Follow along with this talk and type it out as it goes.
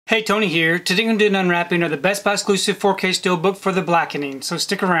Hey, Tony here. Today I'm going to do an unwrapping of the Best Buy exclusive 4K Steelbook for the Blackening, so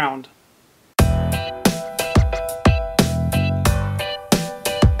stick around.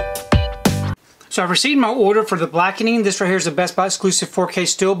 So I've received my order for the Blackening. This right here is the Best Buy exclusive 4K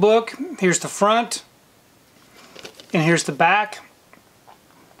Steelbook. Here's the front, and here's the back.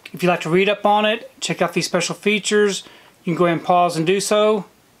 If you'd like to read up on it, check out these special features, you can go ahead and pause and do so.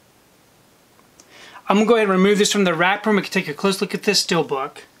 I'm going to go ahead and remove this from the wrapper and we can take a close look at this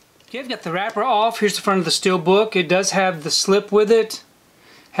Steelbook. Okay, I've got the wrapper off. Here's the front of the Steelbook. It does have the slip with it.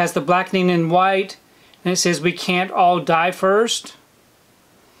 Has the Blackening in white. And it says we can't all die first.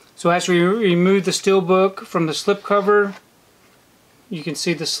 So as we remove the Steelbook from the slipcover, you can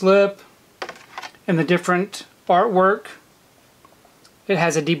see the slip and the different artwork. It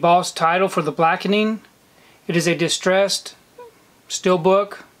has a debossed title for the Blackening. It is a distressed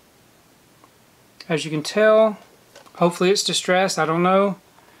Steelbook. As you can tell, hopefully it's distressed, I don't know.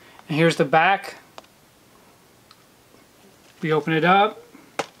 And here's the back. We open it up.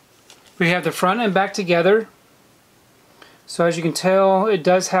 We have the front and back together. So as you can tell, it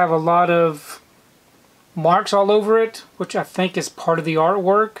does have a lot of marks all over it, which I think is part of the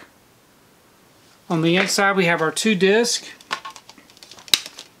artwork. On the inside we have our two discs.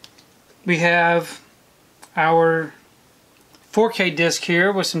 We have our 4K disc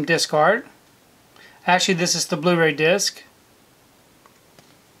here with some disc art. Actually, this is the Blu-ray disc.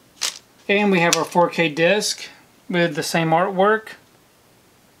 And we have our 4K disc with the same artwork.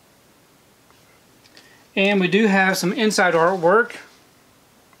 And we do have some inside artwork.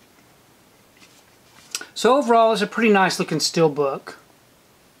 So overall, it's a pretty nice looking Steelbook.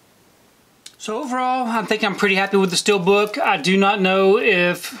 So overall, I think I'm pretty happy with the Steelbook. I do not know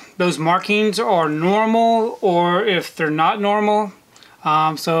if those markings are normal or if they're not normal.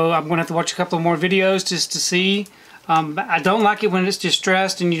 So I'm going to have to watch a couple more videos just to see. I don't like it when it's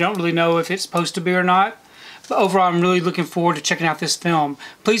distressed and you don't really know if it's supposed to be or not. But overall, I'm really looking forward to checking out this film.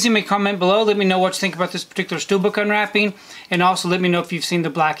 Please leave me a comment below. Let me know what you think about this particular Steelbook unwrapping. And also let me know if you've seen the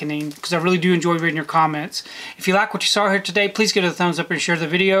Blackening, because I really do enjoy reading your comments. If you like what you saw here today, please give it a thumbs up and share the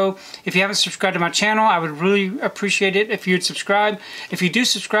video. If you haven't subscribed to my channel, I would really appreciate it if you'd subscribe. If you do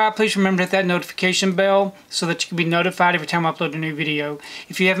subscribe, please remember to hit that notification bell so that you can be notified every time I upload a new video.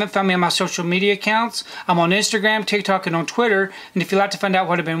 If you haven't found me on my social media accounts, I'm on Instagram, TikTok, and on Twitter. And if you'd like to find out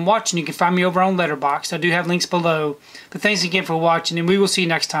what I've been watching, you can find me over on Letterboxd. I do have links below. But thanks again for watching, and we will see you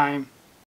next time.